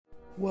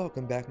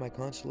Welcome back, my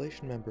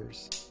Constellation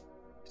members.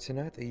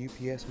 Tonight the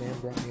UPS man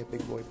brought me a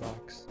big boy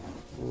box.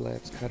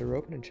 Let's cut her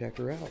open and check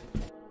her out.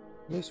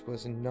 This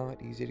was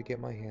not easy to get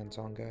my hands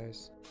on,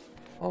 guys.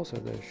 Also,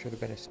 there should have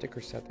been a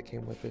sticker set that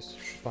came with this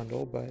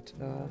bundle, but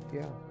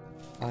yeah.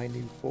 I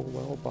knew full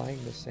well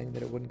buying this thing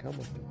that it wouldn't come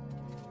with it.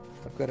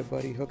 I've got a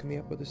buddy hooking me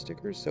up with the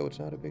stickers, so it's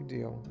not a big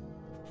deal.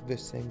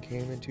 This thing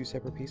came in two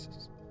separate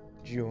pieces,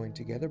 joined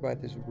together by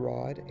this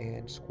rod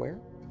and square.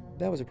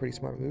 That was a pretty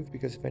smart move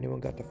because if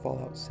anyone got the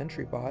Fallout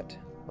Sentry bot,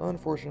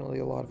 unfortunately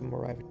a lot of them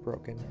arrived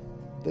broken.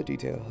 The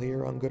detail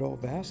here on good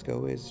old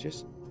Vasco is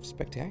just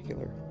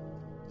spectacular.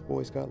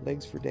 Boy's got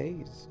legs for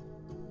days.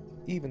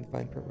 Even the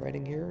fine print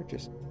writing here,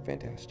 just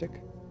fantastic.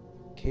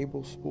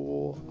 Cable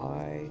spool,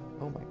 eye,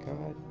 oh my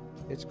god,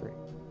 it's great.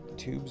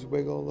 Tubes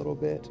wiggle a little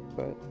bit,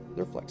 but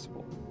they're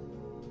flexible.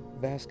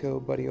 Vasco,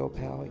 buddy old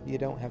pal, you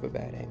don't have a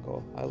bad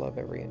angle. I love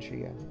every inch of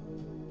you.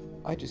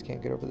 I just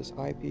can't get over this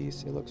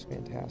eyepiece, it looks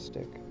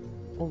fantastic.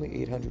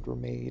 Only 800 were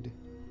made,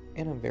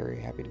 and I'm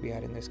very happy to be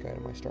adding this guy to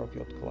my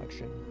Starfield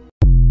collection.